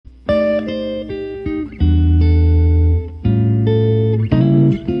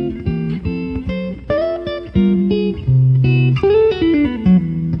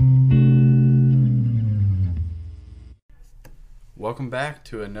back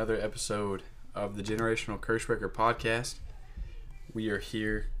to another episode of the Generational Cursebreaker podcast. We are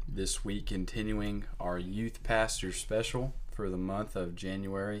here this week continuing our Youth Pastor Special for the month of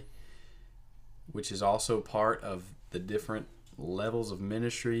January, which is also part of the different levels of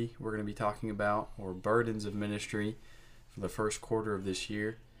ministry we're going to be talking about, or burdens of ministry for the first quarter of this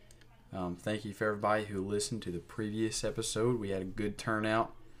year. Thank you for everybody who listened to the previous episode. We had a good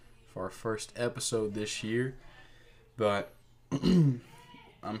turnout for our first episode this year, but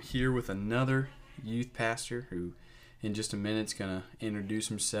I'm here with another youth pastor who in just a minute is going to introduce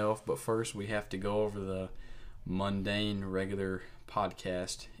himself, but first we have to go over the mundane regular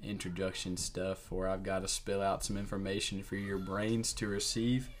podcast introduction stuff where I've got to spill out some information for your brains to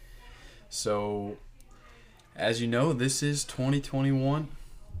receive. So as you know, this is 2021.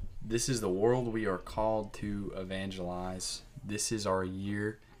 This is the world we are called to evangelize. This is our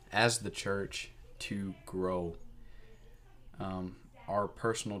year as the church to grow. Our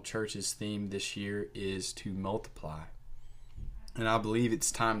personal church's theme this year is to multiply. And I believe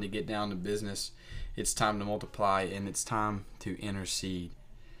it's time to get down to business. It's time to multiply, and it's time to intercede.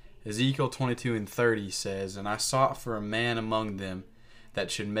 Ezekiel 22:30 says, "And I sought for a man among them that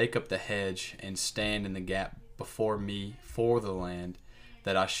should make up the hedge and stand in the gap before me for the land,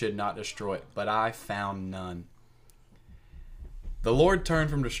 that I should not destroy it. But I found none." The Lord turned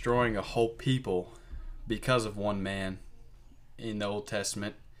from destroying a whole people because of one man in the Old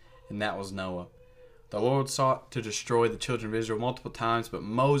Testament, and that was Noah. The Lord sought to destroy the children of Israel multiple times, but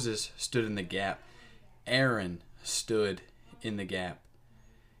Moses stood in the gap. Aaron stood in the gap.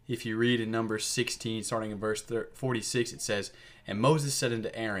 If you read in Numbers 16, starting in verse 46, it says, "And Moses said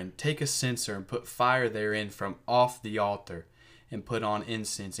unto Aaron, Take a censer and put fire therein from off the altar, and put on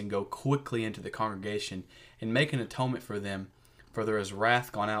incense, and go quickly into the congregation, and make an atonement for them, for there is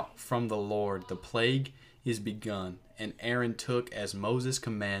wrath gone out from the Lord, the plague is begun. And Aaron took as Moses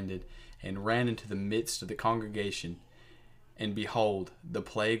commanded, and ran into the midst of the congregation. And behold, the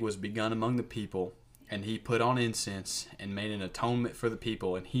plague was begun among the people. And he put on incense, and made an atonement for the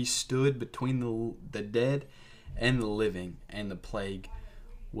people. And he stood between the dead and the living, and the plague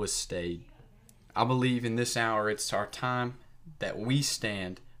was stayed." I believe in this hour it's our time that we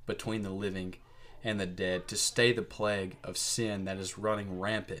stand between the living and the dead to stay the plague of sin that is running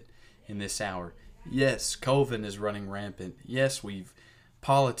rampant in this hour. Yes, COVID is running rampant. Yes, we've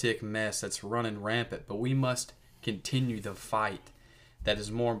politic mess that's running rampant, but we must continue the fight that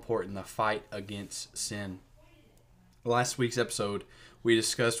is more important, the fight against sin. Last week's episode, we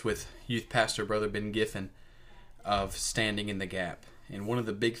discussed with youth pastor Brother Ben Giffen of standing in the gap. And one of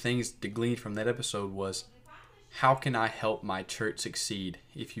the big things to glean from that episode was, how can I help my church succeed?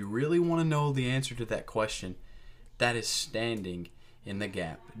 If you really want to know the answer to that question, that is standing in the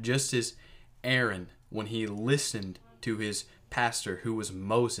gap. Just as Aaron, when he listened to his pastor, who was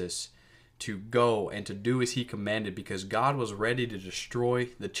Moses, to go and to do as he commanded, because God was ready to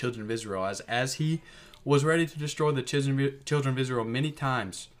destroy the children of Israel, as he was ready to destroy the children of Israel many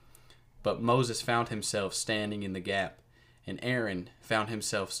times. But Moses found himself standing in the gap, and Aaron found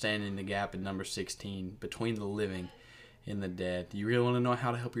himself standing in the gap in number 16, between the living and the dead. Do you really want to know how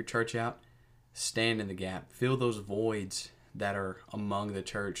to help your church out? Stand in the gap. Fill those voids that are among the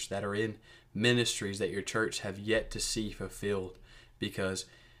church, that are in ministries that your church have yet to see fulfilled, because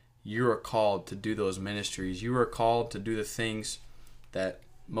you are called to do those ministries. You are called to do the things that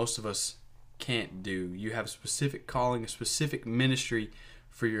most of us can't do. You have a specific calling, a specific ministry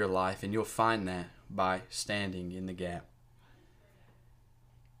for your life, and you'll find that by standing in the gap.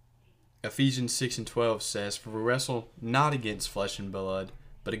 Ephesians 6:12 says, "For we wrestle not against flesh and blood,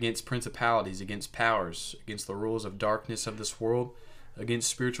 but against principalities, against powers, against the rulers of darkness of this world, against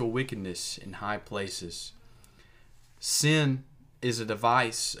spiritual wickedness in high places." Sin is a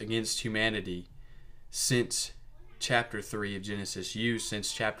device against humanity since chapter 3 of Genesis.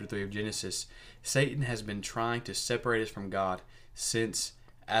 Since chapter 3 of Genesis, Satan has been trying to separate us from God since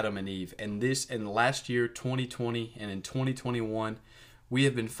Adam and Eve. And last year, 2020, and in 2021, we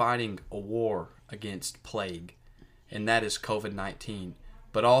have been fighting a war against plague, and that is COVID-19.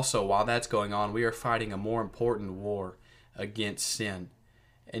 But also, while that's going on, we are fighting a more important war against sin.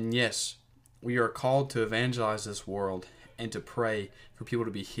 And yes, we are called to evangelize this world and to pray for people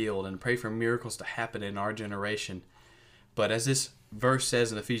to be healed and pray for miracles to happen in our generation. But as this verse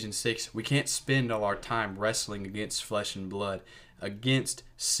says in Ephesians 6, we can't spend all our time wrestling against flesh and blood, against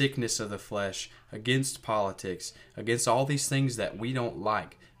sickness of the flesh, against politics, against all these things that we don't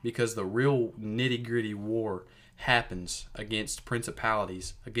like, because the real nitty-gritty war happens against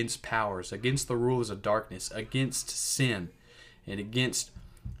principalities, against powers, against the rulers of darkness, against sin, and against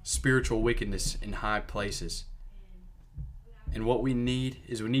spiritual wickedness in high places. And what we need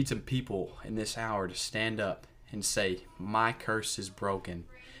is we need some people in this hour to stand up and say, my curse is broken.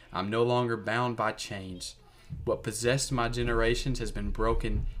 I'm no longer bound by chains. What possessed my generations has been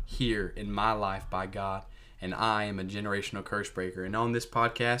broken here in my life by God, and I am a generational curse breaker. And on this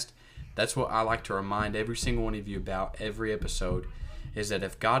podcast, that's what I like to remind every single one of you about every episode, is that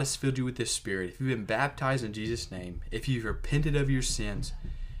if God has filled you with this Spirit, if you've been baptized in Jesus' name, if you've repented of your sins,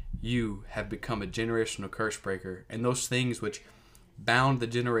 you have become a generational curse breaker. And those things which bound the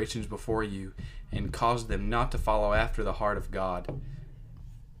generations before you and caused them not to follow after the heart of God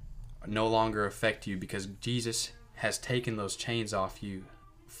no longer affect you, because Jesus has taken those chains off you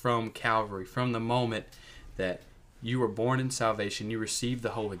from Calvary, from the moment that you were born in salvation, you received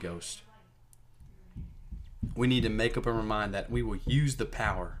the Holy Ghost. We need to make up our mind that we will use the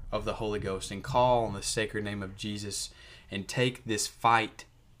power of the Holy Ghost and call on the sacred name of Jesus and take this fight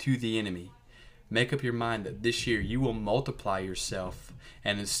to the enemy. Make up your mind that this year you will multiply yourself,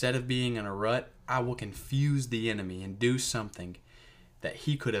 and instead of being in a rut, I will confuse the enemy and do something that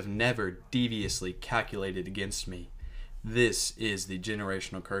he could have never deviously calculated against me. This is the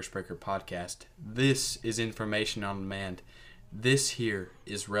Generational Cursebreaker podcast. This is information on demand. This here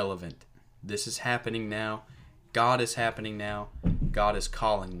is relevant. This is happening now. God is happening now. God is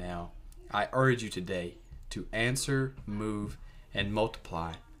calling now. I urge you today to answer, move, and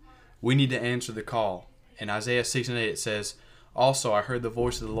multiply. We need to answer the call. In Isaiah 6:8 it says, also I heard the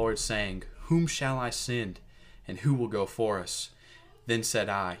voice of the Lord saying, whom shall I send, and who will go for us? Then said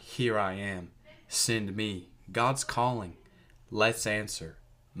I, here I am, send me. God's calling. Let's answer.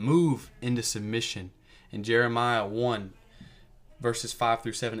 Move into submission. In Jeremiah 1, verses 5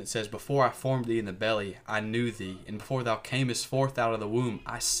 through 7, it says, before I formed thee in the belly, I knew thee, and before thou camest forth out of the womb,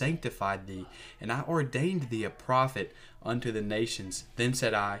 I sanctified thee, and I ordained thee a prophet unto the nations. Then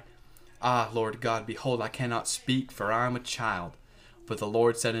said I, ah, Lord God, behold, I cannot speak, for I am a child. But the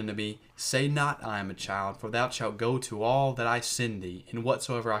Lord said unto me, say not, I am a child, for thou shalt go to all that I send thee, and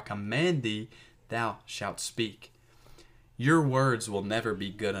whatsoever I command thee, thou shalt speak. Your words will never be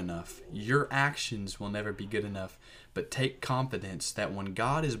good enough. Your actions will never be good enough. But take confidence that when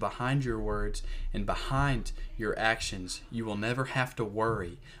God is behind your words and behind your actions, you will never have to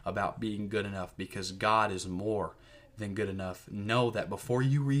worry about being good enough, because God is more than good enough. Know that before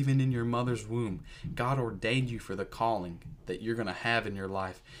you were even in your mother's womb, God ordained you for the calling that you're going to have in your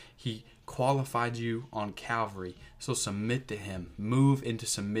life. He qualified you on Calvary. So submit to Him. Move into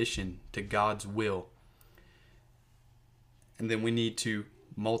submission to God's will. And then we need to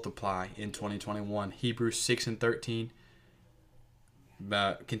multiply in 2021. Hebrews 6:13,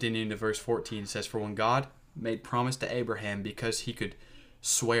 continuing to verse 14, says, for when God made promise to Abraham, because he could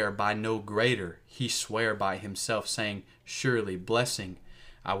swear by no greater, he sware by himself, saying, surely blessing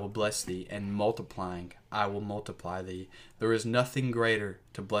I will bless thee, and multiplying I will multiply thee. There is nothing greater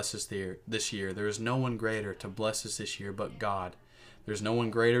to bless us this year. There is no one greater to bless us this year but God. There's no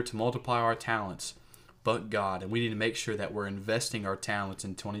one greater to multiply our talents but God. And we need to make sure that we're investing our talents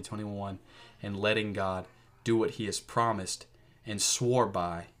in 2021 and letting God do what He has promised and swore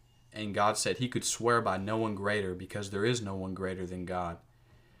by. And God said He could swear by no one greater, because there is no one greater than God.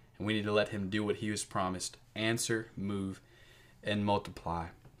 And we need to let Him do what He has promised. Answer, move, and multiply.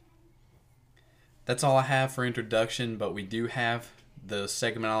 That's all I have for introduction, but we do have the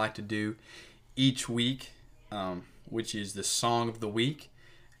segment I like to do each week, which is the Song of the Week.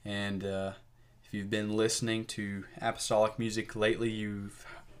 And if you've been listening to apostolic music lately, you've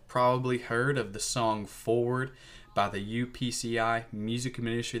probably heard of the song Forward by the UPCI Music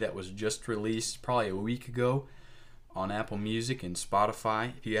Ministry that was just released probably a week ago on Apple Music and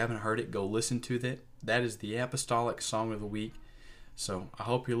Spotify. If you haven't heard it, go listen to that. That is the apostolic song of the week. So I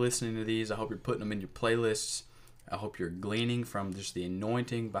hope you're listening to these. I hope you're putting them in your playlists. I hope you're gleaning from just the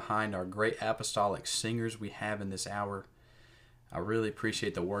anointing behind our great apostolic singers we have in this hour. I really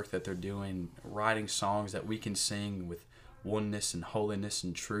appreciate the work that they're doing, writing songs that we can sing with oneness and holiness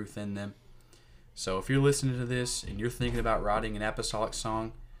and truth in them. So if you're listening to this and you're thinking about writing an apostolic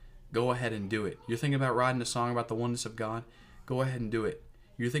song, go ahead and do it. You're thinking about writing a song about the oneness of God, go ahead and do it.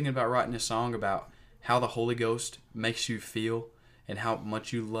 You're thinking about writing a song about how the Holy Ghost makes you feel and how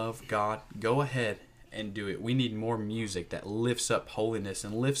much you love God, go ahead and do it. We need more music that lifts up holiness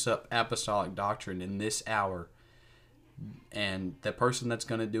and lifts up apostolic doctrine in this hour. And the person that's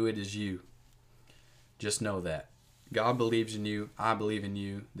going to do it is you. Just know that. God believes in you. I believe in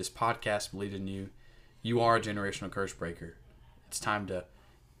you. This podcast believes in you. You are a generational curse breaker. It's time to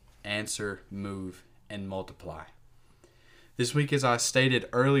answer, move, and multiply. This week, as I stated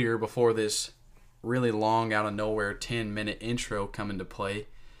earlier before this really long, out of nowhere 10-minute intro come into play,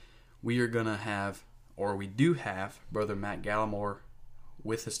 we are going to have or we do have Brother Matt Gallimore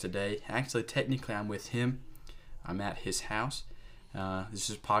with us today. Actually, technically, I'm with him. I'm at his house. This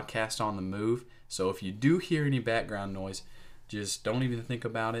is podcast on the move. So if you do hear any background noise, just don't even think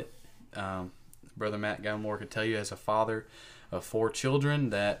about it. Brother Matt Gallimore can tell you, as a father of 4 children,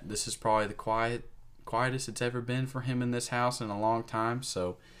 that this is probably the quietest it's ever been for him in this house in a long time.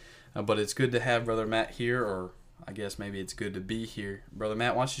 So, but it's good to have Brother Matt here, or I guess maybe it's good to be here. Brother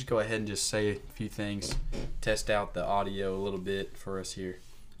Matt, why don't you just go ahead and just say a few things, test out the audio a little bit for us here.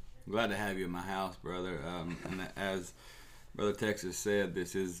 Glad to have you in my house, brother. And as Brother Texas said,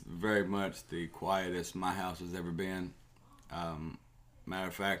 this is very much the quietest my house has ever been. Matter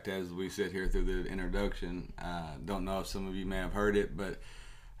of fact, as we sit here through the introduction, don't know if some of you may have heard it, but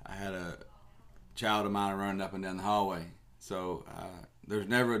I had a child of mine running up and down the hallway. So there's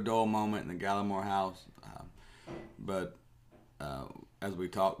never a dull moment in the Gallimore house. But as we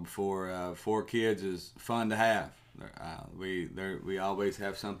talked before, 4 kids is fun to have. We always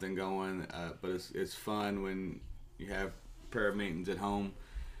have something going, but it's fun when you have prayer meetings at home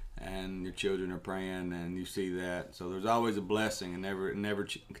and your children are praying and you see that. So there's always a blessing in every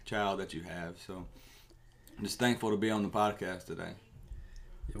child that you have. So I'm just thankful to be on the podcast today.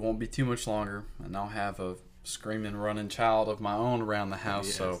 It won't be too much longer, and I'll have a screaming, running child of my own around the house.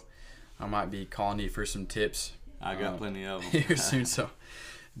 Yes. So I might be calling you for some tips. I got plenty of them here soon. So,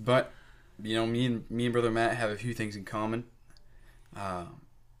 but me and Brother Matt have a few things in common.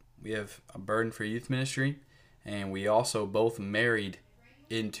 We have a burden for youth ministry, and we also both married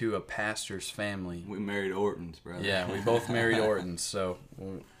into a pastor's family. We married Ortons, brother. Yeah, we both married Ortons, so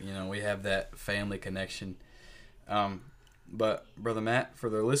we have that family connection. But Brother Matt, for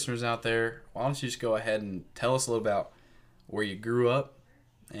the listeners out there, why don't you just go ahead and tell us a little about where you grew up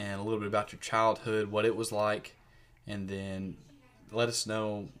and a little bit about your childhood, what it was like, and then let us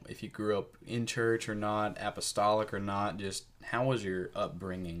know if you grew up in church or not, apostolic or not. Just how was your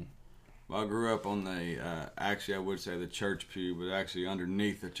upbringing? Well, I grew up on actually I would say the church pew, but actually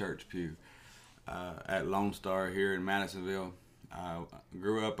underneath the church pew at Lone Star here in Madisonville.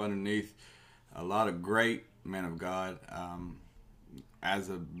 Grew up underneath a lot of great men of God. As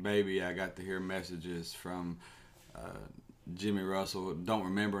a baby, I got to hear messages from Jimmy Russell. Don't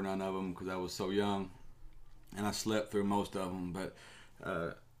remember none of them because I was so young, and I slept through most of them.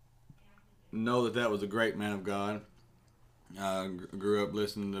 But know that was a great man of God. Grew up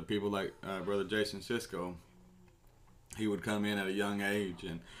listening to people like Brother Jason Sisko. He would come in at a young age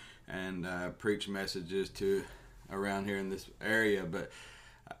and preach messages to around here in this area. But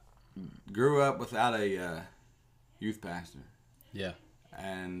grew up without a youth pastor. Yeah,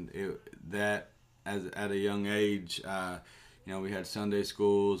 and at a young age, we had Sunday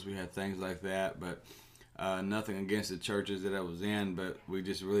schools, we had things like that, but nothing against the churches that I was in, but we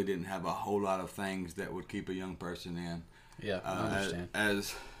just really didn't have a whole lot of things that would keep a young person in. Yeah, I understand.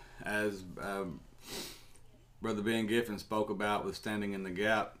 As Brother Ben Giffen spoke about with standing in the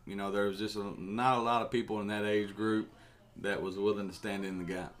gap, there was just not a lot of people in that age group that was willing to stand in the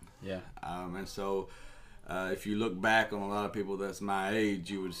gap. Yeah. And so if you look back on a lot of people that's my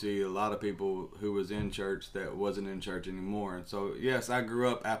age, you would see a lot of people who was in church that wasn't in church anymore. And so, yes, I grew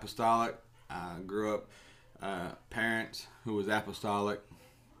up apostolic. I grew up parents who was apostolic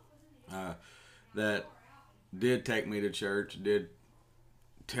that did take me to church, did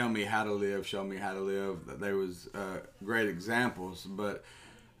tell me how to live, show me how to live. That there was great examples. But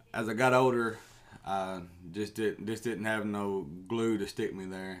as I got older, just didn't have no glue to stick me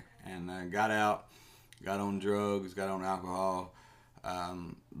there, and I got out, got on drugs, got on alcohol,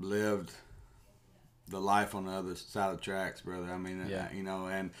 lived the life on the other side of the tracks, brother. I mean, yeah.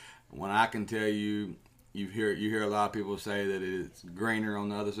 And when I can tell you, you hear a lot of people say that it's greener on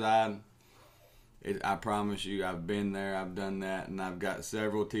the other side. I promise you, I've been there, I've done that, and I've got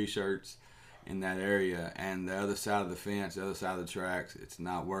several T-shirts in that area. And the other side of the fence, the other side of the tracks, it's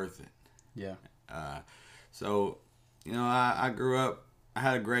not worth it. Yeah. So, I grew up, I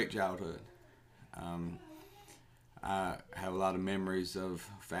had a great childhood. I have a lot of memories of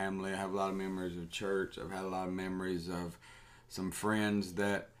family. I have a lot of memories of church. I've had a lot of memories of some friends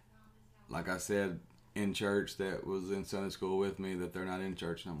that, like I said, in church that was in Sunday school with me that they're not in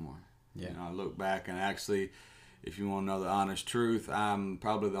church no more. Yeah. I look back and actually, if you want to know the honest truth, I'm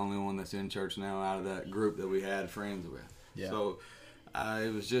probably the only one that's in church now out of that group that we had friends with. Yeah. So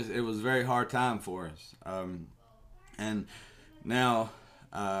it was a very hard time for us. And now,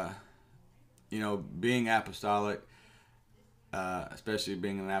 being apostolic, especially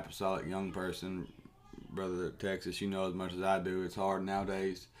being an apostolic young person, Brother Texas, as much as I do, it's hard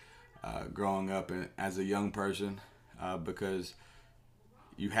nowadays growing up as a young person because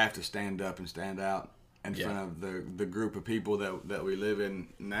you have to stand up and stand out in front of the group of people that we live in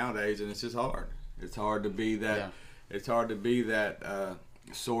nowadays, and it's just hard. It's hard to be that. Yeah. It's hard to be that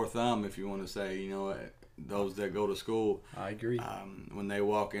sore thumb, if you want to say. You know, those that go to school. I agree. When they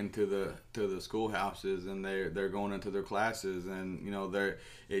walk into the schoolhouses and they're going into their classes, and you know,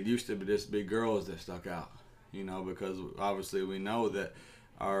 it used to just be girls that stuck out. You know, because obviously we know that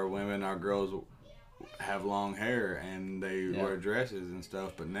our women, our girls have long hair and they wear dresses and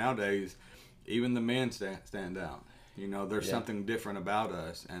stuff, but nowadays even the men stand out. You know, there's something different about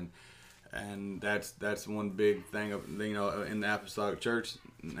us, and that's one big thing of, you know, in the Apostolic Church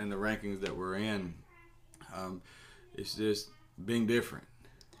and the rankings that we're in. It's just being different,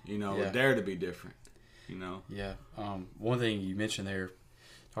 you know, dare to be different, you know. Yeah. One thing you mentioned there,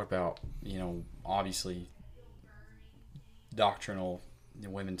 talk about, you know, obviously doctrinal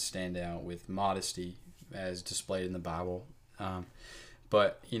women stand out with modesty as displayed in the Bible.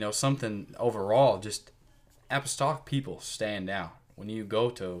 But, you know, something overall, just apostolic people stand out. When you go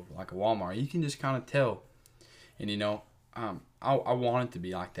to like a Walmart, you can just kind of tell. And, you know, I want it to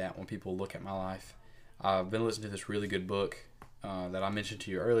be like that when people look at my life. I've been listening to this really good book that I mentioned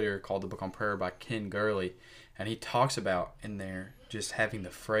to you earlier called The Book on Prayer by Ken Gurley. And he talks about in there just having the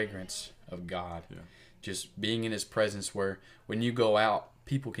fragrance of God. Yeah. Just being in his presence, where when you go out,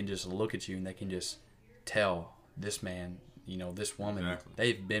 people can just look at you and they can just tell this man, you know, this woman,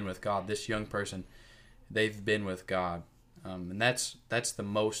 they've been with God. This young person, they've been with God. And that's the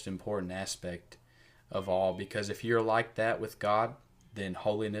most important aspect of all, because if you're like that with God, then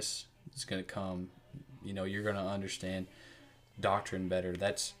holiness is going to come. You know, you're going to understand doctrine better.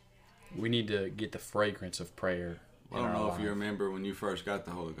 We need to get the fragrance of prayer. Well, I don't know if you remember when you first got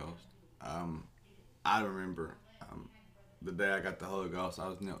the Holy Ghost. I remember the day I got the Holy Ghost, I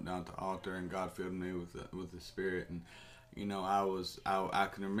was knelt down at the altar and God filled me with the Spirit. And you know, I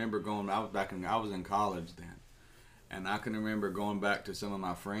can remember going. I was in college then, and I can remember going back to some of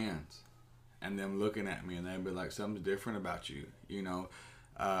my friends, and them looking at me, and they'd be like, "Something's different about you." You know,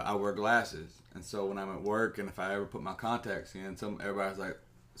 I wear glasses, and so when I'm at work, and if I ever put my contacts in, everybody's like,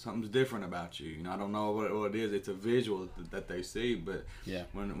 "Something's different about you." You know, I don't know what it is. It's a visual that they see, but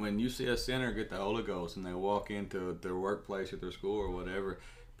when you see a sinner get the Holy Ghost and they walk into their workplace or their school or whatever,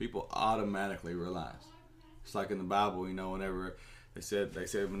 people automatically realize. It's like in the Bible, you know, whenever they said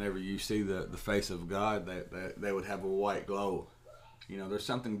whenever you see the face of God, they would have a white glow. You know, there's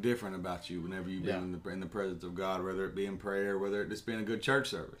something different about you whenever you've been in the presence of God, whether it be in prayer, whether it just be in a good church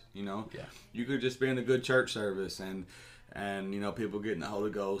service. You know, you could just be in a good church service and you know, people getting the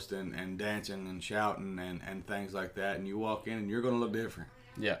Holy Ghost and dancing and shouting and things like that, and you walk in and you're gonna look different.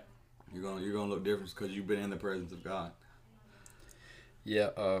 Yeah, you're gonna look different because you've been in the presence of God.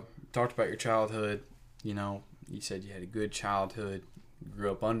 Yeah, talked about your childhood. You know, you said you had a good childhood.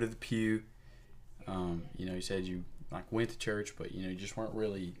 Grew up under the pew. You know, you said you like went to church, but you know, you just weren't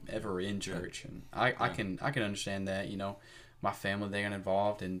really ever in church. And I can understand that. You know, my family, they got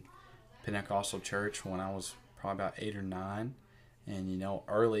involved in Pentecostal church when I was probably about 8 or 9, and you know,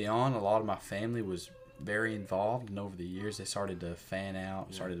 early on, a lot of my family was very involved, and over the years, they started to fan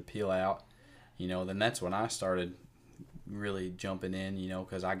out, started to peel out. You know, then that's when I started really jumping in. You know,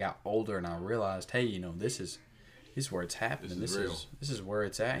 because I got older and I realized, hey, you know, this is where it's happening. This is where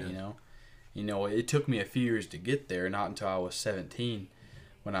it's at. Yeah. You know, it took me a few years to get there. Not until I was 17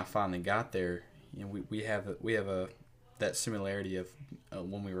 when I finally got there. You know, we have that similarity of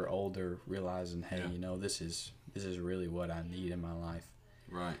when we were older, realizing, hey, you know, this is really what I need in my life.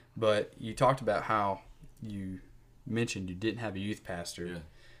 Right. But you talked about how you mentioned you didn't have a youth pastor.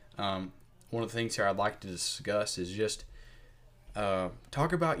 Yeah. One of the things here I'd like to discuss is just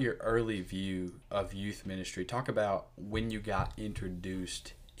talk about your early view of youth ministry. Talk about when you got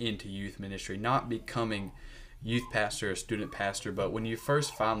introduced into youth ministry, not becoming youth pastor or student pastor, but when you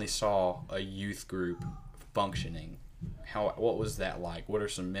first finally saw a youth group functioning. What was that like? What are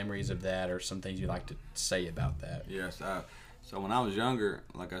some memories of that, or some things you'd like to say about that? Yes. So when I was younger,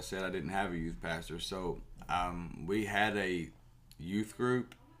 like I said, I didn't have a youth pastor. So we had a youth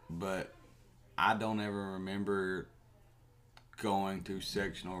group, but I don't ever remember going to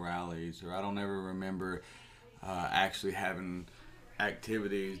sectional rallies, or I don't ever remember actually having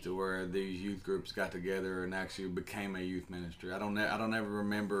activities to where these youth groups got together and actually became a youth ministry. I don't ever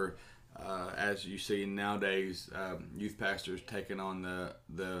remember. As you see nowadays, youth pastors taking on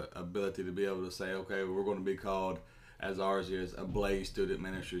the ability to be able to say, okay, we're going to be called, as ours is, a Blaze Student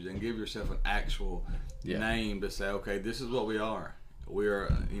Ministries, and give yourself an actual name to say, okay, this is what we are. We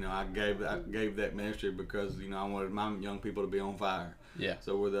are, you know, I gave that ministry because, you know, I wanted my young people to be on fire. Yeah.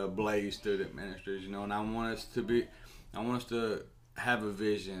 So we're the Blaze Student Ministries, you know, and I want us to have a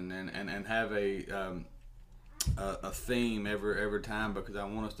vision and have a theme every time, because I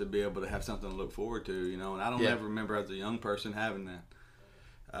want us to be able to have something to look forward to, you know. And I don't ever remember as a young person having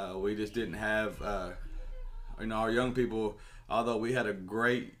that. We just didn't have, you know, our young people. Although we had a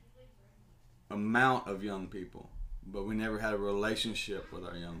great amount of young people, but we never had a relationship with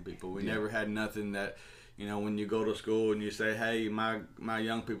our young people. We never had nothing that, you know, when you go to school and you say, hey, my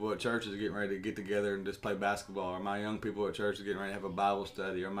young people at church is getting ready to get together and just play basketball, or my young people at church are getting ready to have a Bible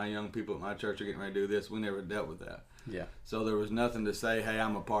study, or my young people at my church are getting ready to do this. We never dealt with that. Yeah. So there was nothing to say, hey,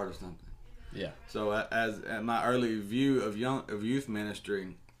 I'm a part of something. Yeah. So as my early view of youth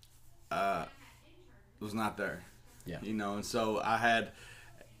ministry was not there. Yeah. You know, and so I had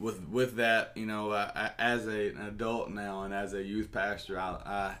with that, you know, as an adult now and as a youth pastor,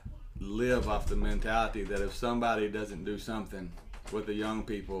 I live off the mentality that if somebody doesn't do something with the young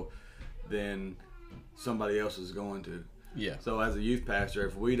people, then somebody else is going to. Yeah. So as a youth pastor,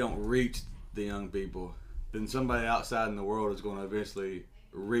 if we don't reach the young people, then somebody outside in the world is going to eventually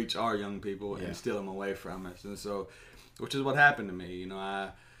reach our young people and steal them away from us. And so, which is what happened to me. You know, I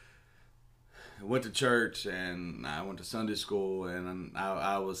went to church and I went to Sunday school, and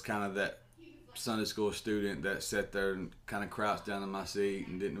I was kind of that Sunday school student that sat there and kind of crouched down in my seat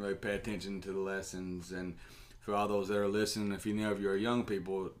and didn't really pay attention to the lessons. And for all those that are listening, if you know if you're young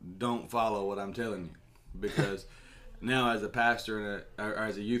people, don't follow what I'm telling you, because now as a pastor or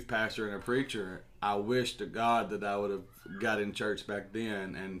as a youth pastor and a preacher, I wish to God that I would have got in church back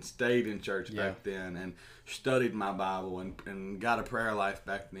then and stayed in church back then and studied my Bible and got a prayer life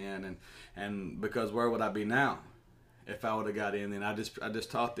back then, and because where would I be now if I would have got in then? I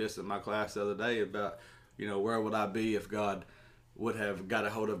just taught this in my class the other day about, you know, where would I be if God would have got a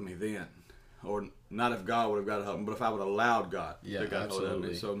hold of me then, or not if God would have got a hold of me, but if I would have allowed God to get a hold of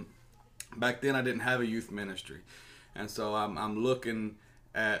me. So back then I didn't have a youth ministry, and so I'm looking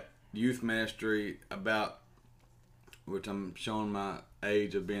at youth ministry about, which I'm showing my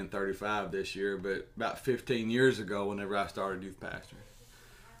age of being 35 this year, but about 15 years ago whenever I started youth pastoring.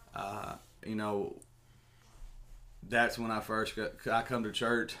 You know, that's when I come to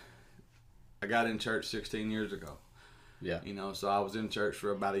church. I got in church 16 years ago. Yeah. You know, so I was in church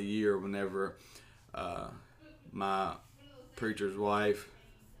for about a year whenever my preacher's wife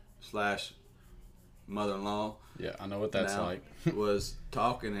 / mother-in-law. Yeah, I know what that's like. was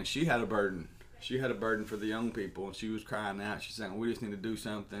talking, and she had a burden. She had a burden for the young people, and she was crying out. She's saying, we just need to do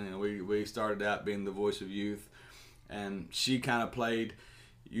something. And we started out being the voice of youth. And she kind of played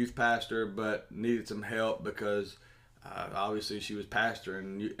youth pastor, but needed some help because obviously she was pastor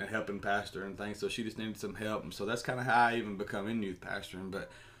and helping pastor and things. So she just needed some help. And so that's kind of how I even become in youth pastoring. But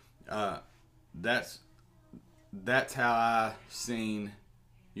that's how I seen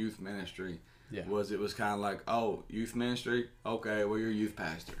youth ministry. Yeah. It was kind of like, oh, youth ministry? Okay, well, you're a youth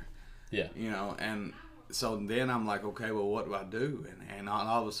pastor. Yeah. You know, and so then I'm like, okay, well, what do I do? And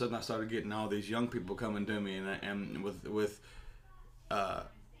all of a sudden I started getting all these young people coming to me and with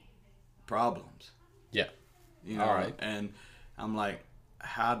problems. Yeah. You know, all right. And I'm like,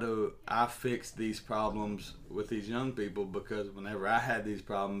 how do I fix these problems with these young people? Because whenever I had these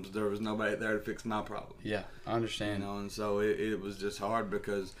problems, there was nobody there to fix my problem. Yeah, I understand. You know, and so it was just hard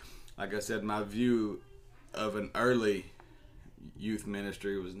because, like I said, my view of an early youth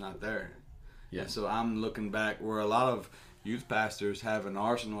ministry was not there. Yeah. And so I'm looking back where a lot of youth pastors have an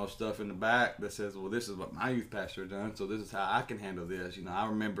arsenal of stuff in the back that says, well, this is what my youth pastor done, so this is how I can handle this. You know, I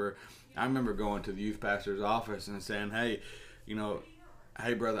remember going to the youth pastor's office and saying, hey, you know,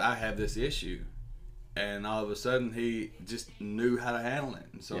 hey, brother, I have this issue. And all of a sudden, he just knew how to handle it.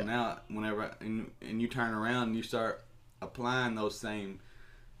 And so now, whenever and you turn around and you start applying those same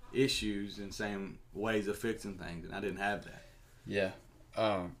issues and same ways of fixing things, and I didn't have that. Yeah.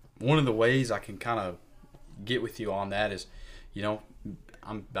 One of the ways I can kind of get with you on that is, you know,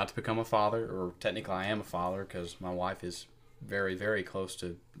 I'm about to become a father, or technically I am a father because my wife is very, very close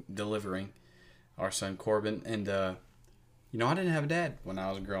to delivering our son Corbin. And, you know, I didn't have a dad when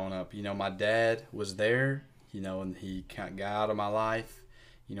I was growing up. You know, my dad was there, you know, and he kind of got out of my life.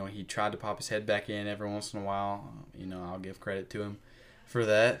 You know, he tried to pop his head back in every once in a while. You know, I'll give credit to him for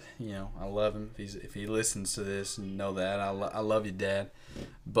that. You know, I love him. If he listens to this, and know that I love you, Dad.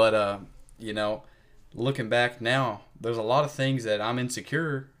 But you know, looking back now, there's a lot of things that I'm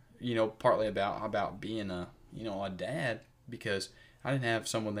insecure. You know, partly about being a dad, because I didn't have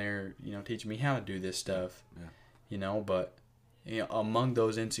someone there, you know, teaching me how to do this stuff. Yeah. You know, but you know, among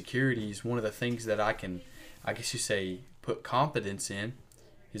those insecurities, one of the things that I guess you say, put confidence in,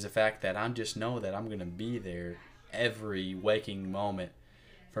 is the fact that I just know that I'm going to be there every waking moment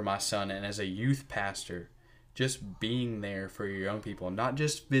for my son. And as a youth pastor, just being there for your young people, not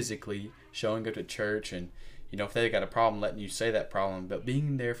just physically showing up to church and, you know, if they got a problem, letting you say that problem, but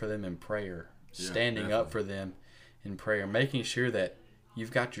being there for them in prayer, standing up for them in prayer, making sure that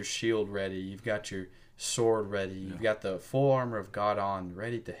you've got your shield ready, you've got your sword ready, you've got the full armor of God on,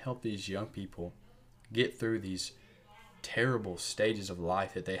 ready to help these young people get through these terrible stages of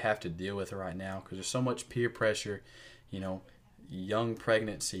life that they have to deal with right now, because there's so much peer pressure, you know, young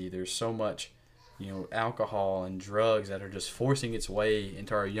pregnancy, there's so much, you know, alcohol and drugs that are just forcing its way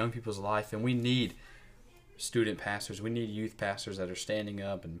into our young people's life. And we need student pastors, we need youth pastors that are standing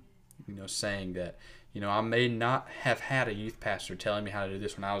up and, you know, saying that, you know, I may not have had a youth pastor telling me how to do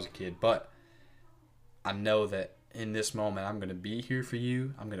this when I was a kid, but I know that in this moment I'm going to be here for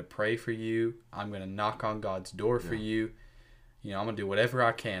you. I'm going to pray for you. I'm going to knock on God's door for you. You know, I'm going to do whatever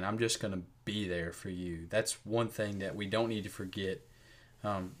I can. I'm just going to be there for you. That's one thing that we don't need to forget.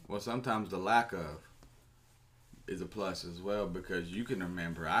 Well, sometimes the lack of is a plus as well, because you can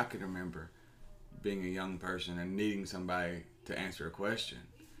remember, I can remember being a young person and needing somebody to answer a question.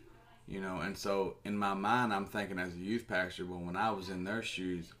 You know, and so in my mind, I'm thinking as a youth pastor, well, when I was in their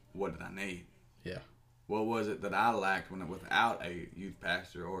shoes, what did I need? Yeah. What was it that I lacked without a youth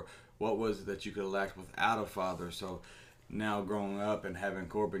pastor? Or what was it that you could have lacked without a father? So now growing up and having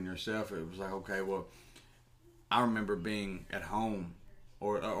Corbin yourself, it was like, okay, well, I remember being at home,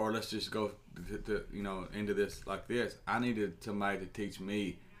 or let's just go to you know, into this like this. I needed somebody to teach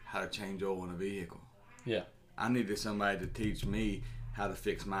me how to change oil in a vehicle. Yeah. I needed somebody to teach me how to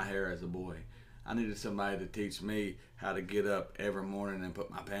fix my hair as a boy. I needed somebody to teach me how to get up every morning and put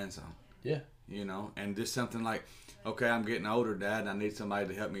my pants on. Yeah. You know, and just something like, okay, I'm getting older, Dad, and I need somebody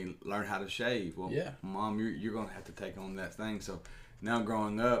to help me learn how to shave. Well, Mom, you're going to have to take on that thing. So now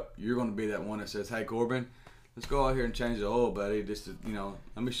growing up, you're going to be that one that says, hey, Corbin, let's go out here and change the oil, buddy. Just to, you know,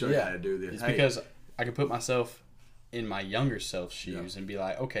 let me show you how to do this. It's because I can put myself in my younger self's shoes and be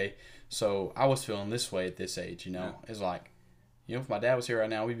like, okay, so I was feeling this way at this age, you know. It's like, you know, if my dad was here right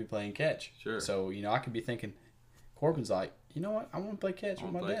now, we'd be playing catch. Sure. So, you know, I could be thinking, Corbin's like, you know what, I want to play catch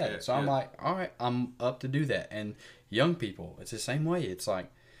with my dad. So I'm like, all right, I'm up to do that. And young people, it's the same way. It's like,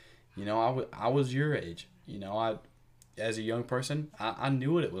 you know, I was your age. You know, as a young person, I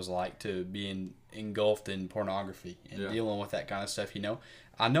knew what it was like to be engulfed in pornography and dealing with that kind of stuff, you know.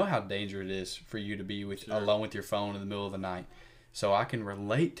 I know how dangerous it is for you to be alone with your phone in the middle of the night. So I can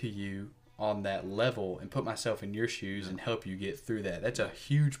relate to you on that level and put myself in your shoes and help you get through that. That's a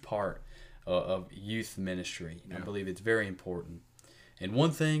huge part of youth ministry. I believe it's very important. And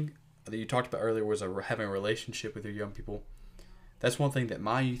one thing that you talked about earlier was having a relationship with your young people. That's one thing that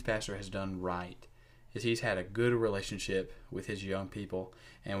my youth pastor has done right, is he's had a good relationship with his young people.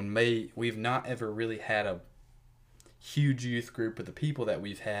 And we've not ever really had a huge youth group, but the people that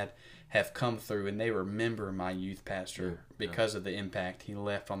we've had have come through and they remember my youth pastor because of the impact he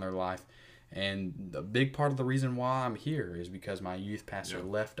left on their life. And a big part of the reason why I'm here is because my youth pastor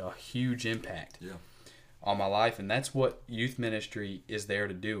left a huge impact on my life. And that's what youth ministry is there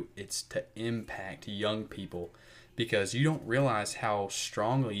to do. It's to impact young people, because you don't realize how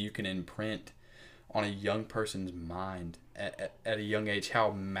strongly you can imprint on a young person's mind at a young age,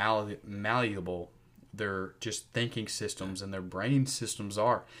 how malleable their just thinking systems and their brain systems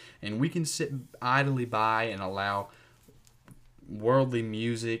are. And we can sit idly by and allow worldly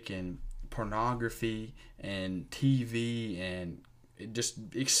music and pornography and TV and just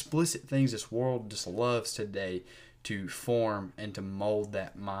explicit things this world just loves today to form and to mold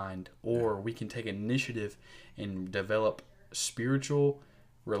that mind. Or we can take initiative and develop spiritual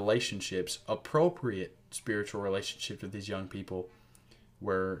relationships, appropriate spiritual relationships with these young people,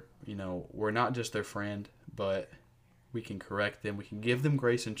 where, you know, we're not just their friend, but we can correct them, we can give them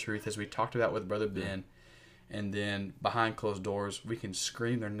grace and truth, as we talked about with Brother Ben. And then behind closed doors, we can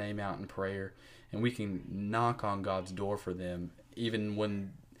scream their name out in prayer, and we can knock on God's door for them, even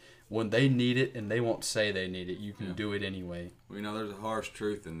when they need it and they won't say they need it. You can do it anyway. Well, you know, there's a harsh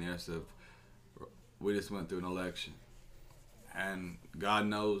truth in this of, we just went through an election, and God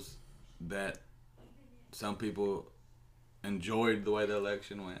knows that some people enjoyed the way the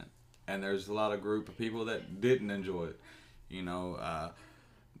election went, and there's a lot of group of people that didn't enjoy it. You know,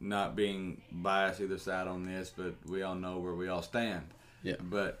 not being biased either side on this, but we all know where we all stand. Yeah.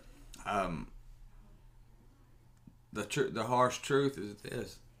 But the harsh truth is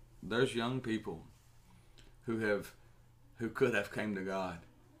this: there's young people who could have came to God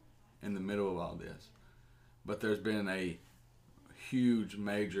in the middle of all this, but there's been a huge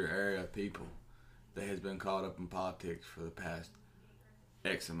major area of people that has been caught up in politics for the past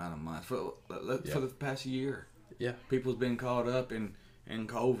X amount of months, for the past year. Yeah. People's been caught up in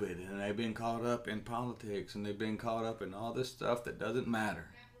COVID, and they've been caught up in politics, and they've been caught up in all this stuff that doesn't matter.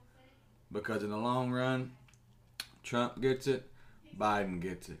 Because in the long run, Trump gets it, Biden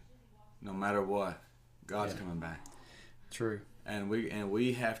gets it. No matter what, God's coming back. True. And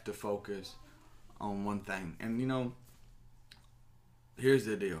we have to focus on one thing. And you know, here's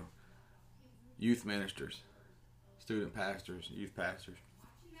the deal. Youth ministers, student pastors, youth pastors,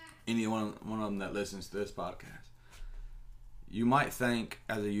 any one of them that listens to this podcast, you might think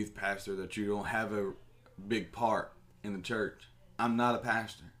as a youth pastor that you don't have a big part in the church. I'm not a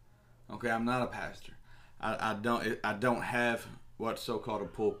pastor. Okay, I'm not a pastor. I don't have what's so-called a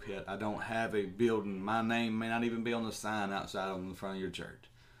pulpit. I don't have a building. My name may not even be on the sign outside on the front of your church.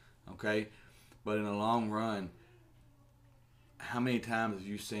 Okay? But in the long run, how many times have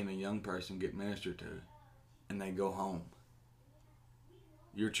you seen a young person get ministered to and they go home?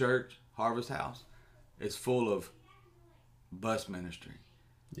 Your church, Harvest House, is full of bus ministry.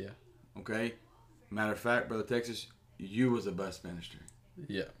 Yeah. Okay? Matter of fact, Brother Texas, you was a bus ministry.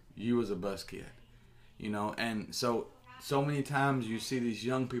 Yeah. You was a bus kid. You know, and so many times you see these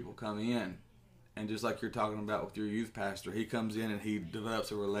young people come in, and just like you're talking about with your youth pastor, he comes in and he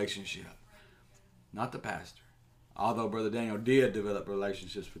develops a relationship. Not the pastor. Although Brother Daniel did develop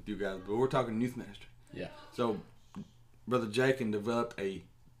relationships with you guys, but we're talking youth ministry. Yeah. So Brother Jakin developed a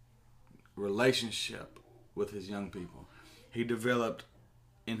relationship with his young people. He developed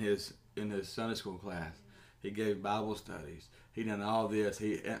in his Sunday school class. He gave Bible studies. He done all this.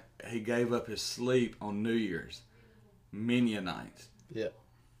 He gave up his sleep on New Year's many a nights. Yeah.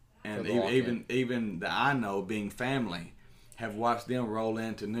 And even that I know, being family, have watched them roll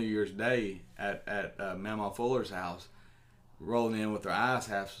into New Year's Day at Mama Fuller's house, rolling in with their eyes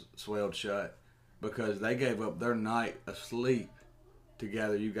half swelled shut, because they gave up their night of sleep to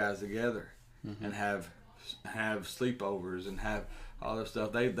gather you guys together and have sleepovers and have all this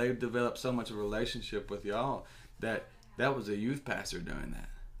stuff. They've developed so much of a relationship with y'all that was a youth pastor doing that.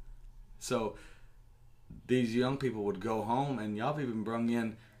 So these young people would go home, and y'all have even brought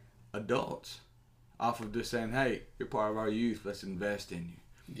in adults off of just saying, hey, you're part of our youth, let's invest in you.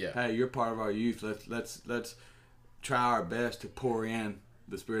 Yeah. Hey, you're part of our youth, let's try our best to pour in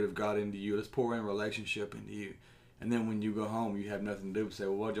the Spirit of God into you. Let's pour in relationship into you. And then when you go home, you have nothing to do but say,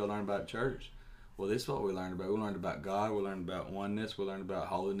 well, what did y'all learn about church? Well, this is what we learned about. We learned about God. We learned about oneness. We learned about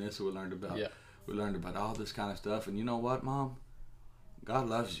holiness. We learned about all this kind of stuff. And you know what, Mom? God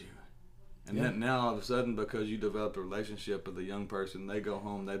loves you. And then now all of a sudden, because you developed a relationship with a young person, they go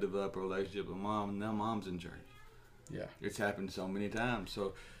home, they develop a relationship with Mom, and now Mom's in church. Yeah. It's happened so many times.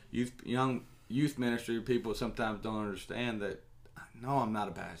 So young youth ministry people sometimes don't understand that, no, I'm not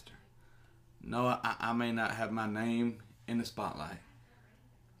a pastor. No, I may not have my name in the spotlight.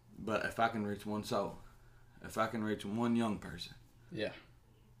 But if I can reach one soul, if I can reach one young person,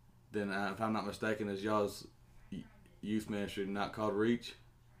 then if I'm not mistaken, is y'all's youth ministry not called Reach?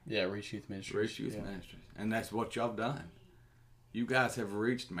 Yeah, Reach Youth Ministries. Reach Youth Ministries. And that's what y'all done. You guys have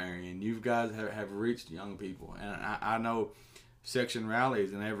reached Marion. You guys have reached young people. And I know section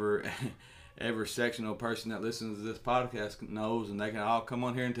rallies, and every sectional person that listens to this podcast knows, and they can all come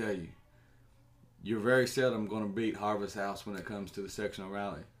on here and tell you, you're very seldom going to beat Harvest House when it comes to the sectional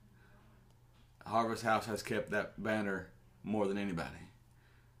rally. Harvest House has kept that banner more than anybody.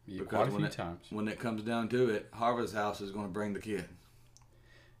 Yeah, quite a few times. When it comes down to it, Harvest House is going to bring the kid.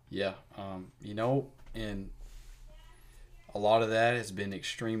 Yeah, and a lot of that has been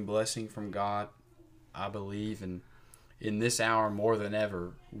extreme blessing from God, I believe, and in this hour more than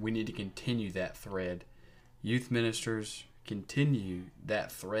ever, we need to continue that thread. Youth ministers, continue that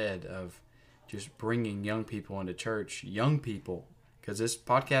thread of just bringing young people into church, young people, because this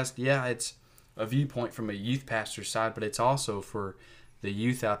podcast, it's a viewpoint from a youth pastor's side, but it's also for the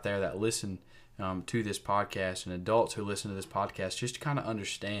youth out there that listen to this podcast and adults who listen to this podcast, just to kind of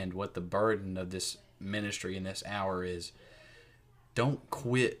understand what the burden of this ministry in this hour is. Don't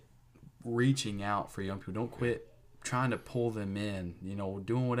quit reaching out for young people. Don't quit trying to pull them in,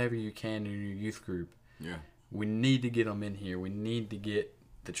 doing whatever you can in your youth group. Yeah. We need to get them in here. We need to get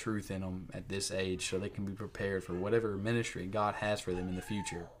the truth in them at this age so they can be prepared for whatever ministry God has for them in the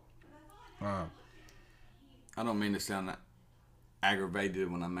future. I don't mean to sound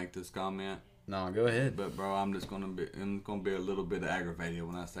aggravated when I make this comment. No, go ahead. But bro, I'm gonna be a little bit aggravated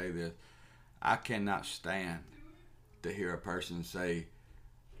when I say this. I cannot stand to hear a person say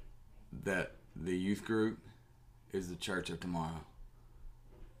that the youth group is the church of tomorrow.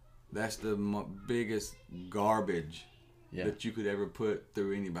 That's the biggest garbage that you could ever put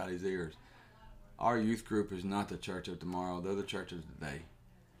through anybody's ears. Our youth group is not the church of tomorrow. They're the church of today.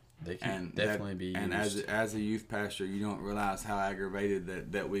 They can definitely be used. And as a youth pastor, you don't realize how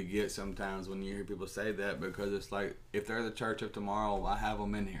aggravated that we get sometimes when you hear people say that, because it's like, if they're the church of tomorrow, why have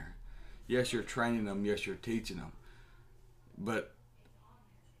them in here? Yes, you're training them. Yes, you're teaching them. But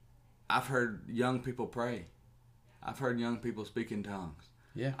I've heard young people pray. I've heard young people speak in tongues.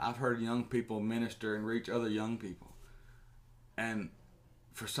 Yeah. I've heard young people minister and reach other young people. And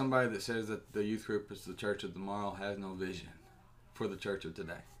for somebody that says that the youth group is the church of tomorrow has no vision for the church of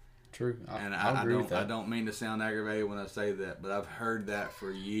today. True. I agree with that. I don't mean to sound aggravated when I say that, but I've heard that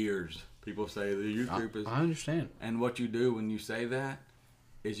for years. People say the youth group is. I understand. And what you do when you say that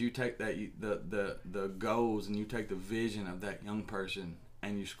is you take that the goals and you take the vision of that young person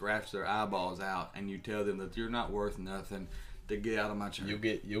and you scratch their eyeballs out and you tell them that you're not worth nothing to get out of my church.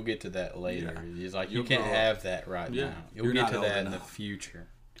 You'll get to that later. Yeah. It's like you can't have that right now. You'll get to that in the future.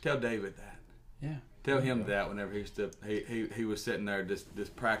 Tell David that. Yeah. Tell him that whenever he was sitting there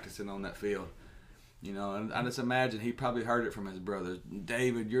just practicing on that field. You know, and I just imagine he probably heard it from his brothers.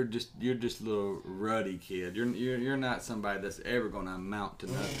 David, you're just a little ruddy kid. You're not somebody that's ever going to amount to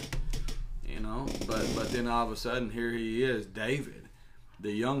nothing. You know, but then all of a sudden here he is, David,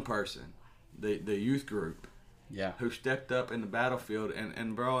 the young person, the youth group. Yeah. Who stepped up in the battlefield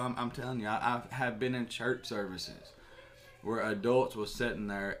and bro, I'm telling you, I have been in church services where adults was sitting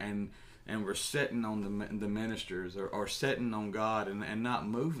there and were sitting on the ministers or sitting on God and not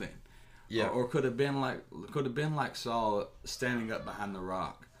moving. Yeah. Or could have been like Saul standing up behind the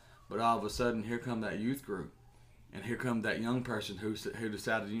rock. But all of a sudden here come that youth group. And here come that young person who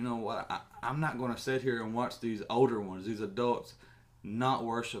decided, you know what, I'm not going to sit here and watch these older ones, these adults, not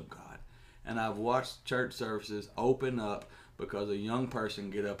worship God. And I've watched church services open up because a young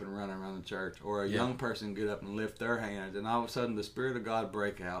person get up and run around the church, or a young person get up and lift their hands, and all of a sudden the Spirit of God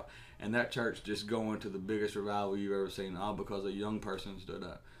break out, and that church just go into the biggest revival you've ever seen, all because a young person stood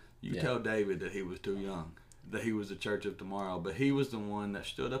up. You tell David that he was too young, that he was the church of tomorrow, but he was the one that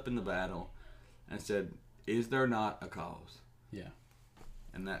stood up in the battle and said, "Is there not a cause?" Yeah.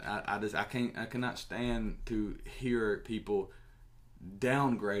 And that I cannot stand to hear people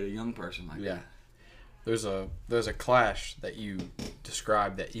downgrade a young person like that. There's a clash that you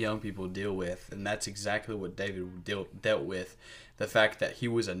described that young people deal with, and that's exactly what David dealt with. The fact that he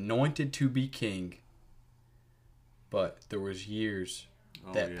was anointed to be king, but there was years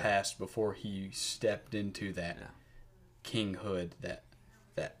that passed before he stepped into that kinghood, that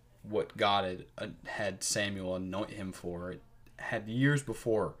what God had Samuel anoint him for. It had years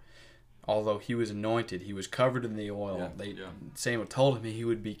before. Although he was anointed, he was covered in the oil. Samuel told him he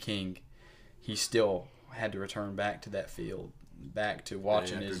would be king. He still had to return back to that field, back to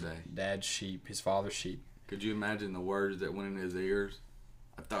watching his dad's sheep, his father's sheep. Could you imagine the words that went in his ears?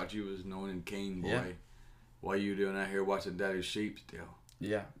 I thought you was anointed king, boy. Yeah. Why you doing out here watching daddy's sheep still?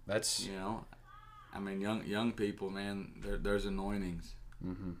 Yeah, that's... You know, I mean, young people, man, there's anointings.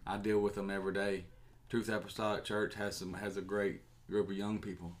 Mm-hmm. I deal with them every day. Truth Apostolic Church has a great group of young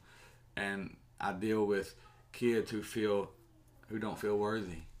people. And I deal with kids who don't feel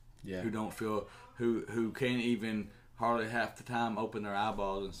worthy, who can't even hardly half the time open their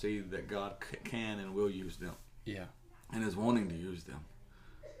eyeballs and see that God can and will use them. Yeah, and is wanting to use them.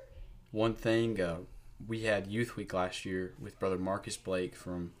 One thing, we had Youth Week last year with Brother Marcus Blake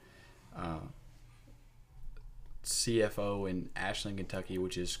from CFO in Ashland, Kentucky,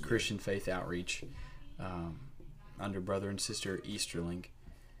 which is Christian Faith Outreach, under Brother and Sister Easterling.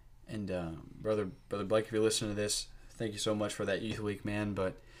 And Brother Blake, if you're listening to this, thank you so much for that Youth Week, man.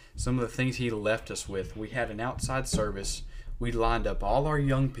 But some of the things he left us with, we had an outside service. We lined up all our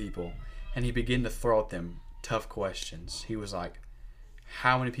young people, and he began to throw at them tough questions. He was like,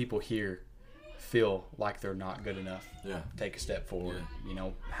 how many people here feel like they're not good enough to take a step forward? Yeah. You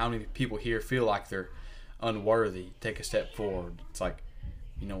know, how many people here feel like they're unworthy? Take a step forward. It's like,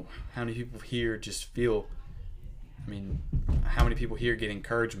 you know, how many people here just feel... I mean, how many people here get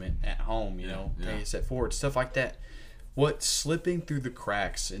encouragement at home, you know, take a step forward, stuff like that. What's slipping through the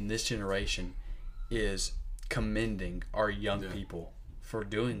cracks in this generation is commending our young people for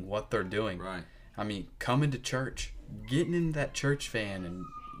doing what they're doing. Right. I mean, coming to church, getting in that church van and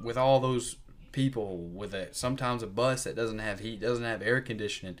with all those people with sometimes a bus that doesn't have heat, doesn't have air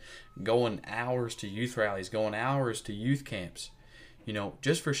conditioning, going hours to youth rallies, going hours to youth camps, you know,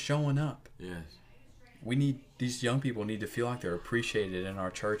 just for showing up. Yes. These young people need to feel like they're appreciated in our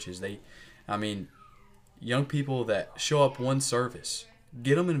churches. Young people that show up one service,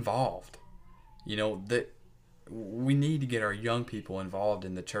 get them involved. You know, that we need to get our young people involved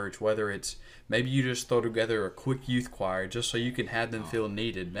in the church, whether it's maybe you just throw together a quick youth choir just so you can have them feel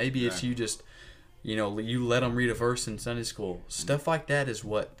needed. Maybe it's you just, you know, you let them read a verse in Sunday school. Stuff like that is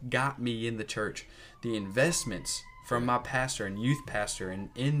what got me in the church. The investments from my pastor and youth pastor and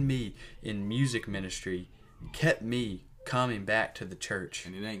in me in music ministry kept me coming back to the church.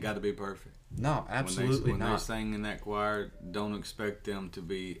 And it ain't got to be perfect. No, absolutely when not. they sing in that choir, don't expect them to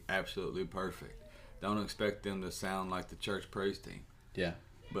be absolutely perfect. Don't expect them to sound like the church praise team. Yeah.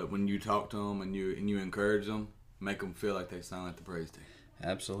 But when you talk to them and you encourage them, make them feel like they sound like the praise team.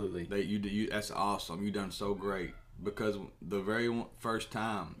 Absolutely. That's awesome. You done so great, because the very first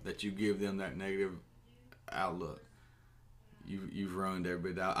time that you give them that negative outlook, you've ruined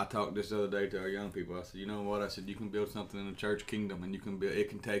everybody. I talked this other day to our young people. I said, you know what? I said, you can build something in the church kingdom, and it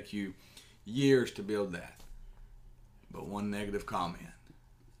can take you years to build that. But one negative comment,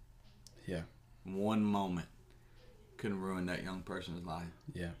 yeah, one moment can ruin that young person's life.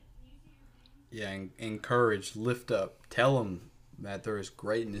 Yeah. Yeah, encourage, lift up, tell them that there is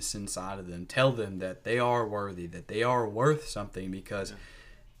greatness inside of them. Tell them that they are worthy, that they are worth something, because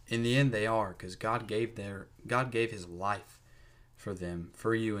in the end they are, because God gave His life for them,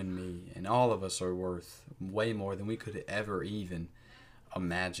 for you and me, and all of us are worth way more than we could ever even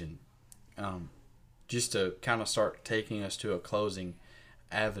imagine. Just to kind of start taking us to a closing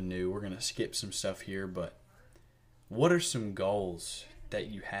avenue, we're going to skip some stuff here, but what are some goals that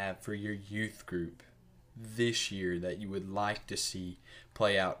you have for your youth group this year that you would like to see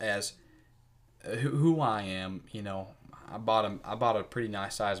play out? As who I am, I bought a pretty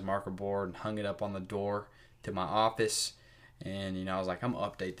nice size marker board and hung it up on the door to my office, and I was like, I'm gonna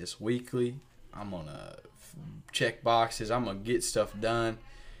update this weekly. I'm gonna check boxes. I'm gonna get stuff done.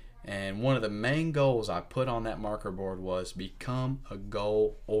 And one of the main goals I put on that marker board was become a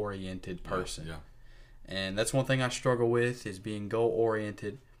goal-oriented person. Yeah. And that's one thing I struggle with, is being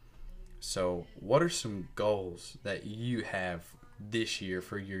goal-oriented. So what are some goals that you have this year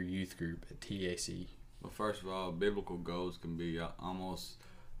for your youth group at TAC? Well, first of all, biblical goals can be almost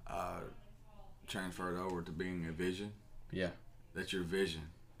transferred over to being a vision. Yeah. That's your vision.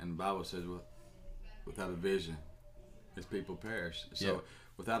 And the Bible says, without a vision, His people perish. So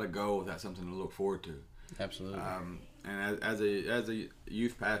without a goal, without something to look forward to. Absolutely. And as a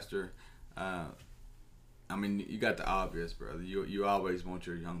youth pastor, you got the obvious, brother. You always want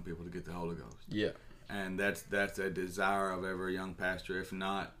your young people to get the Holy Ghost. Yeah. And that's a desire of every young pastor. If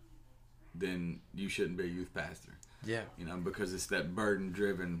not, then you shouldn't be a youth pastor. Yeah. Because it's that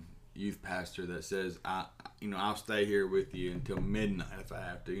burden-driven youth pastor that says, I'll stay here with you until midnight if I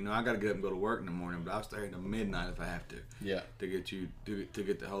have to. I got to get up and go to work in the morning, but I'll stay here until midnight if I have to. Yeah. To get you to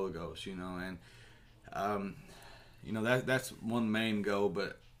get the Holy Ghost. And that's one main goal.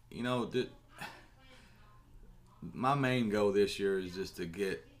 But my main goal this year is just to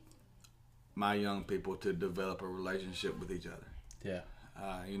get my young people to develop a relationship with each other. Yeah.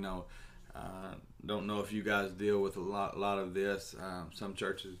 Don't know if you guys deal with a lot of this. Some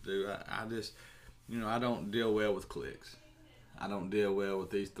churches do. I just, I don't deal well with cliques. I don't deal well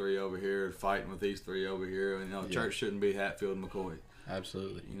with these three over here fighting with these three over here. Church shouldn't be Hatfield and McCoy.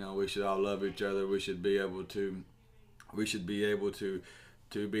 Absolutely. We should all love each other. We should be able to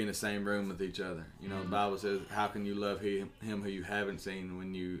be in the same room with each other. The Bible says, how can you love him who you haven't seen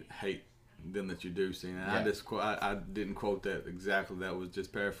when you hate them that you do see? And I didn't quote that exactly. That was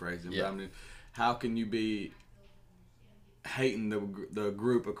just paraphrasing. Yeah. But how can you be hating the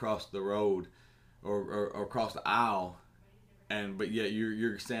group across the road or across the aisle, but yet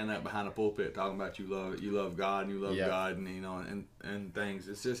you're standing up behind a pulpit talking about you love God and you love God and things.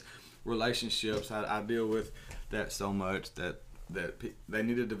 It's just relationships. I deal with that so much that they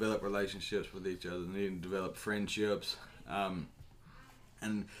need to develop relationships with each other. They need to develop friendships.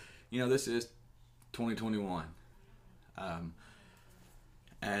 This is 2021.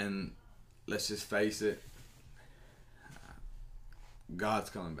 And let's just face it, God's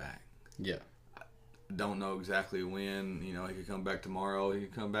coming back. Yeah. Don't know exactly when. He could come back tomorrow. He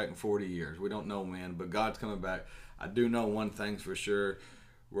could come back in 40 years. We don't know when, but God's coming back. I do know one thing's for sure.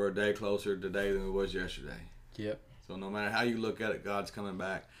 We're a day closer today than we was yesterday. Yep. So no matter how you look at it, God's coming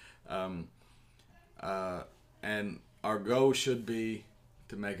back. And our goal should be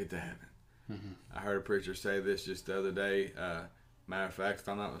to make it to heaven. Mm-hmm. I heard a preacher say this just the other day. Matter of fact, if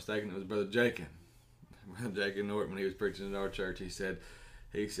I'm not mistaken, it was Brother Jakin. Brother Jakin Norton, when he was preaching in our church, he said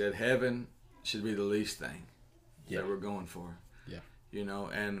heaven should be the least thing that we're going for. Yeah.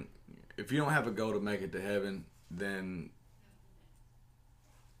 And if you don't have a goal to make it to heaven, then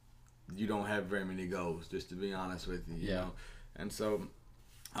you don't have very many goals, just to be honest with you. You know? And so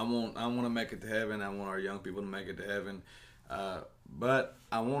I want to make it to heaven. I want our young people to make it to heaven. But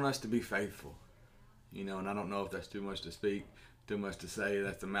I want us to be faithful. And I don't know if that's too much to speak, too much to say.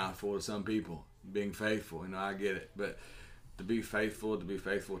 That's a mouthful to some people, being faithful. I get it. But to be faithful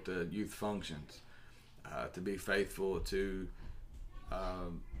to youth functions, to be faithful to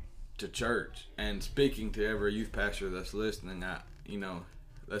to church. And speaking to every youth pastor that's listening,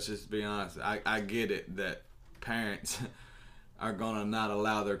 let's just be honest. I get it that parents are gonna not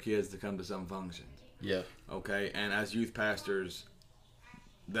allow their kids to come to some functions. Yeah. Okay, and as youth pastors,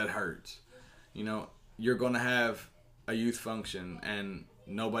 that hurts. You're gonna have a youth function and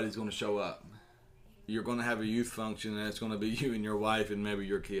nobody's gonna show up. You're gonna have a youth function and it's gonna be you and your wife and maybe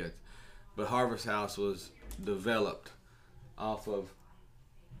your kids. But Harvest House was developed off of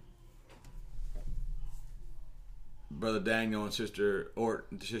Brother Daniel and Sister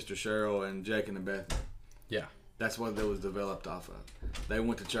Cheryl and Jake and Bethany. Yeah. That's what it was developed off of. They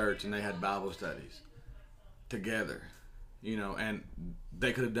went to church and they had Bible studies together, and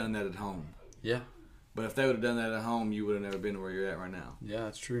they could have done that at home. Yeah. But if they would have done that at home, you would have never been where you're at right now. Yeah,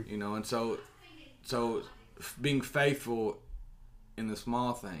 that's true. And so being faithful in the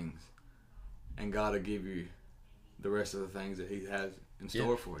small things, and God will give you the rest of the things that He has in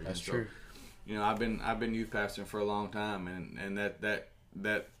store for you. That's true. I've been youth pastoring for a long time, and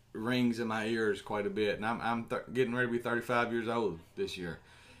that rings in my ears quite a bit. And I'm getting ready to be 35 years old this year,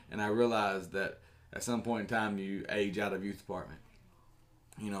 and I realize that at some point in time you age out of youth department.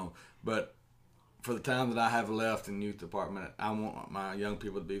 But for the time that I have left in youth department, I want my young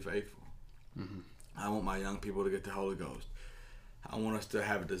people to be faithful. Mm-hmm. I want my young people to get the Holy Ghost. I want us to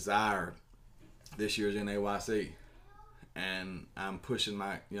have a desire this year's NAYC, and I'm pushing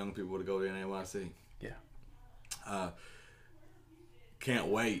my young people to go to NAYC. Yeah. Can't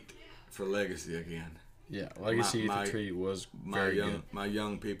wait for Legacy again. Yeah, Legacy Youth Retreat was very good. My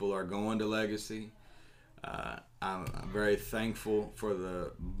young people are going to Legacy. I'm very thankful for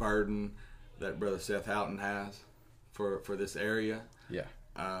the burden that Brother Seth Houghton has for this area. Yeah.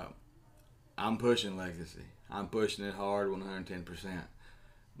 I'm pushing Legacy. I'm pushing it hard, 110%.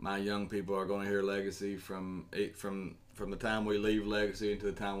 My young people are going to hear Legacy from the time we leave Legacy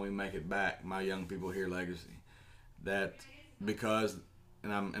until the time we make it back. My young people hear Legacy. That because,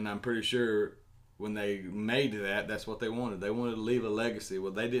 and I'm pretty sure when they made that, that's what they wanted. They wanted to leave a legacy.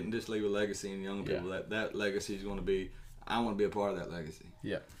 Well, they didn't just leave a legacy in young people. Yeah. That legacy is going to be, I want to be a part of that legacy.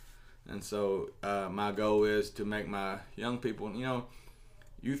 Yeah. And so my goal is to make my young people,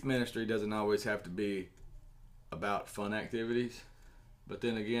 youth ministry doesn't always have to be about fun activities. But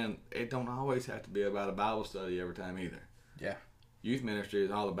then again, it don't always have to be about a Bible study every time either. Yeah. Youth ministry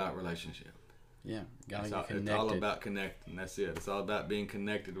is all about relationship. Yeah. Gotta get connected. It's all about connecting. That's it. It's all about being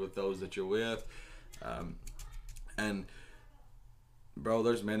connected with those that you're with. And, bro,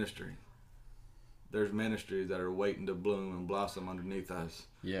 there's ministry. There's ministries that are waiting to bloom and blossom underneath us.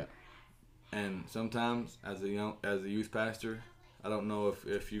 Yeah. And sometimes, as a youth pastor, I don't know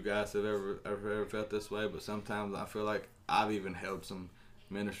if you guys have ever felt this way, but sometimes I feel like I've even held some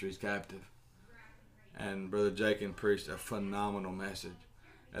ministries captive. And Brother Jakin preached a phenomenal message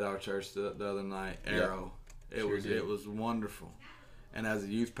at our church the other night, Arrow. Yeah, it was wonderful. And as a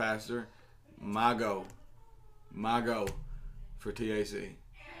youth pastor, my goal for TAC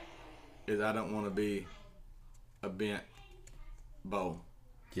is I don't want to be a bent bow.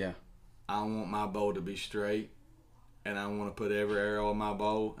 Yeah. I want my bow to be straight, and I want to put every arrow in my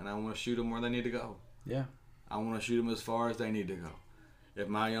bow, and I want to shoot them where they need to go. Yeah. I want to shoot them as far as they need to go. If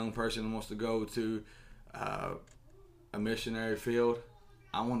my young person wants to go to a missionary field,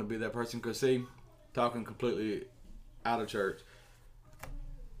 I want to be that person. Because, see, talking completely out of church,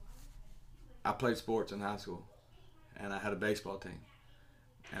 I played sports in high school, and I had a baseball team.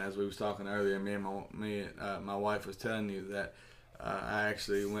 And as we was talking earlier, my wife was telling you that I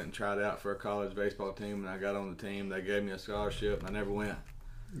actually went and tried out for a college baseball team, and I got on the team. They gave me a scholarship, and I never went.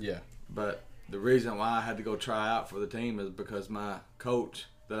 Yeah. But the reason why I had to go try out for the team is because my coach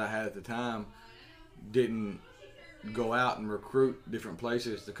that I had at the time didn't go out and recruit different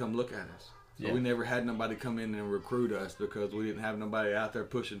places to come look at us. So we never had nobody come in and recruit us because we didn't have nobody out there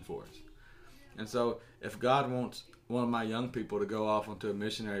pushing for us. And so if God wants one of my young people to go off onto a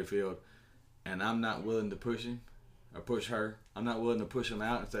missionary field and I'm not willing to push him or push her, I'm not willing to push him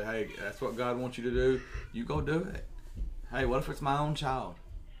out and say, hey, that's what God wants you to do, you go do it. Hey, what if it's my own child?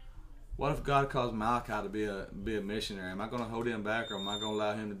 What if God calls Malachi to be a missionary? Am I going to hold him back, or am I going to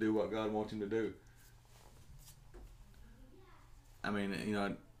allow him to do what God wants him to do? I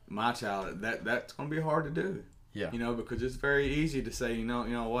mean, my child, that's going to be hard to do. Yeah. Because it's very easy to say,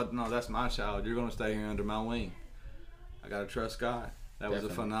 what? No, that's my child. You're going to stay here under my wing. I got to trust God. That was a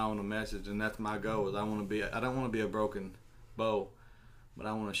phenomenal message, and that's my goal. Is I don't want to be a broken bow, but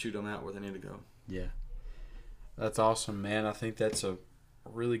I want to shoot them out where they need to go. Yeah. That's awesome, man. I think that's a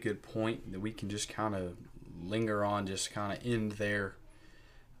really good point that we can just kind of linger on, just kind of end there.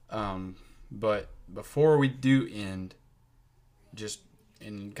 But before we do end, just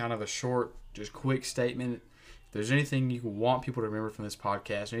in kind of a short, just quick statement, if there's anything you want people to remember from this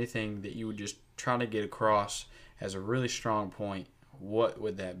podcast, anything that you would just try to get across as a really strong point, what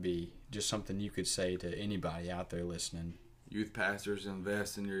would that be? Just something you could say to anybody out there listening. Youth pastors,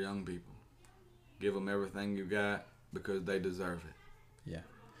 invest in your young people. Give them everything you got because they deserve it. Yeah,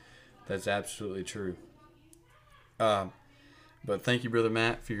 that's absolutely true. But thank you, Brother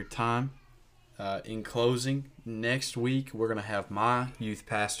Matt, for your time. In closing, next week we're going to have my youth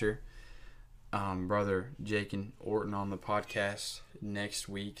pastor, Brother Jakin Orton, on the podcast next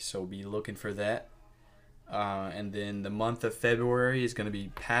week, so be looking for that. And then the month of February is going to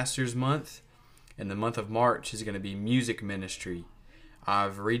be Pastors Month, and the month of March is going to be Music Ministry.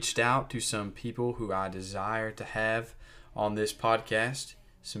 I've reached out to some people who I desire to have on this podcast,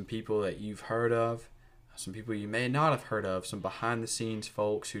 some people that you've heard of, some people you may not have heard of, some behind-the-scenes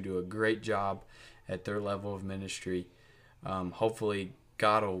folks who do a great job at their level of ministry. Hopefully,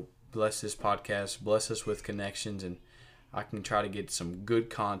 God will bless this podcast, bless us with connections, and I can try to get some good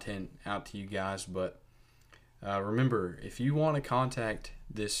content out to you guys. But remember, if you want to contact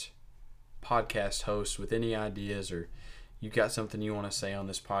this podcast host with any ideas, or you got something you want to say on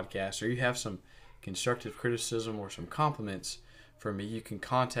this podcast, or you have some constructive criticism or some compliments for me, you can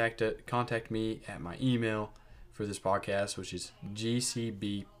contact me at my email for this podcast, which is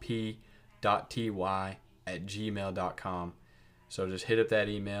gcbp.ty@gmail.com. So just hit up that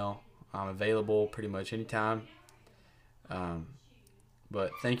email. I'm available pretty much anytime.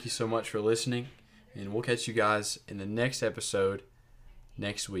 But thank you so much for listening, and we'll catch you guys in the next episode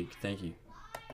next week. Thank you.